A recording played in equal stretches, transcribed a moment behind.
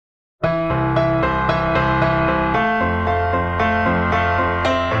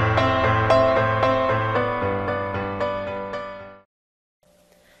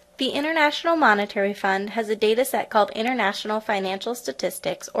The International Monetary Fund has a data set called International Financial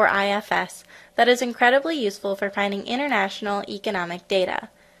Statistics, or IFS, that is incredibly useful for finding international economic data.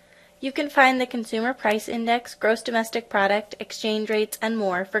 You can find the Consumer Price Index, Gross Domestic Product, exchange rates, and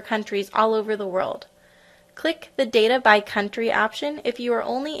more for countries all over the world. Click the Data by Country option if you are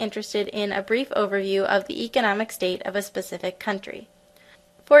only interested in a brief overview of the economic state of a specific country.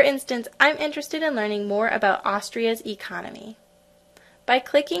 For instance, I'm interested in learning more about Austria's economy. By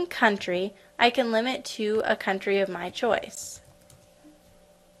clicking Country, I can limit to a country of my choice.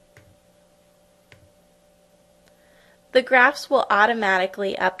 The graphs will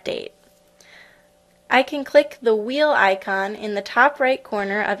automatically update. I can click the wheel icon in the top right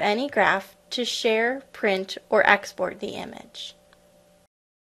corner of any graph to share, print, or export the image.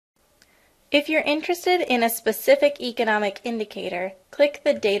 If you're interested in a specific economic indicator, click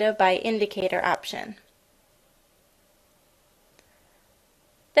the Data by Indicator option.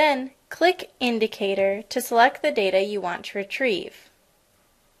 Then, click Indicator to select the data you want to retrieve.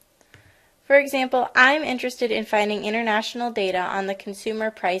 For example, I'm interested in finding international data on the Consumer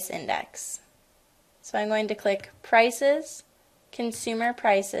Price Index. So I'm going to click Prices, Consumer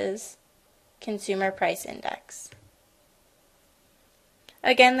Prices, Consumer Price Index.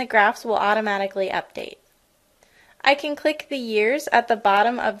 Again, the graphs will automatically update. I can click the years at the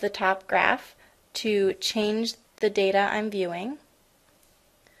bottom of the top graph to change the data I'm viewing.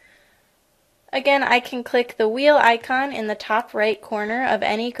 Again, I can click the wheel icon in the top right corner of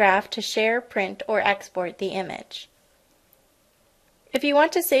any graph to share, print, or export the image. If you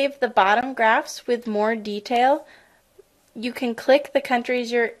want to save the bottom graphs with more detail, you can click the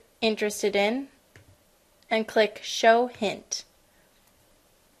countries you're interested in and click Show Hint.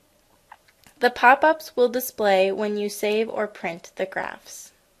 The pop-ups will display when you save or print the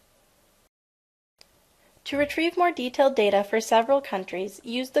graphs. To retrieve more detailed data for several countries,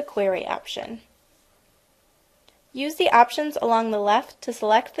 use the Query option. Use the options along the left to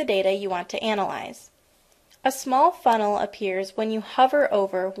select the data you want to analyze. A small funnel appears when you hover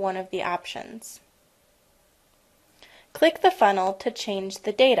over one of the options. Click the funnel to change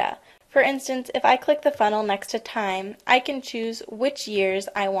the data. For instance, if I click the funnel next to time, I can choose which years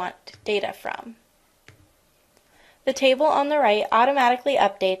I want data from. The table on the right automatically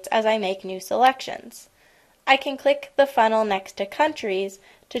updates as I make new selections. I can click the funnel next to countries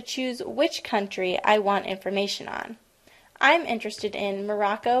to choose which country I want information on. I'm interested in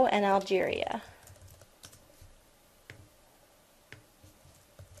Morocco and Algeria.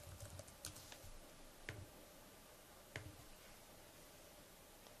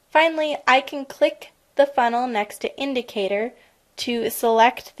 Finally, I can click the funnel next to Indicator to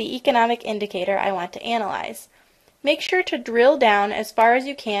select the economic indicator I want to analyze. Make sure to drill down as far as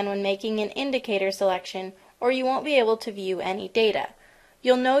you can when making an indicator selection, or you won't be able to view any data.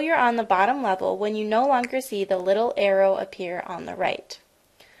 You'll know you're on the bottom level when you no longer see the little arrow appear on the right.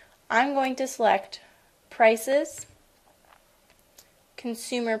 I'm going to select Prices,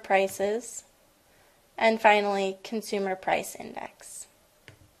 Consumer Prices, and finally Consumer Price Index.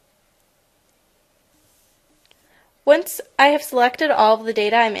 Once I have selected all of the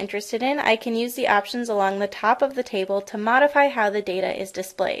data I'm interested in, I can use the options along the top of the table to modify how the data is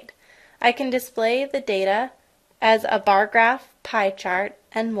displayed. I can display the data as a bar graph, pie chart,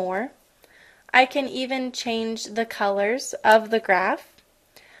 and more. I can even change the colors of the graph.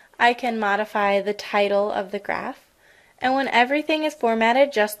 I can modify the title of the graph. And when everything is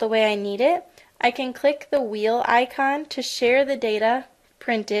formatted just the way I need it, I can click the wheel icon to share the data,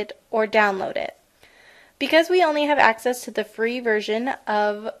 print it, or download it. Because we only have access to the free version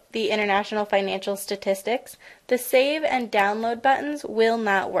of the International Financial Statistics, the Save and Download buttons will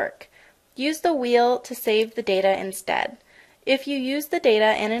not work. Use the wheel to save the data instead. If you use the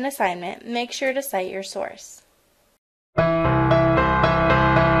data in an assignment, make sure to cite your source.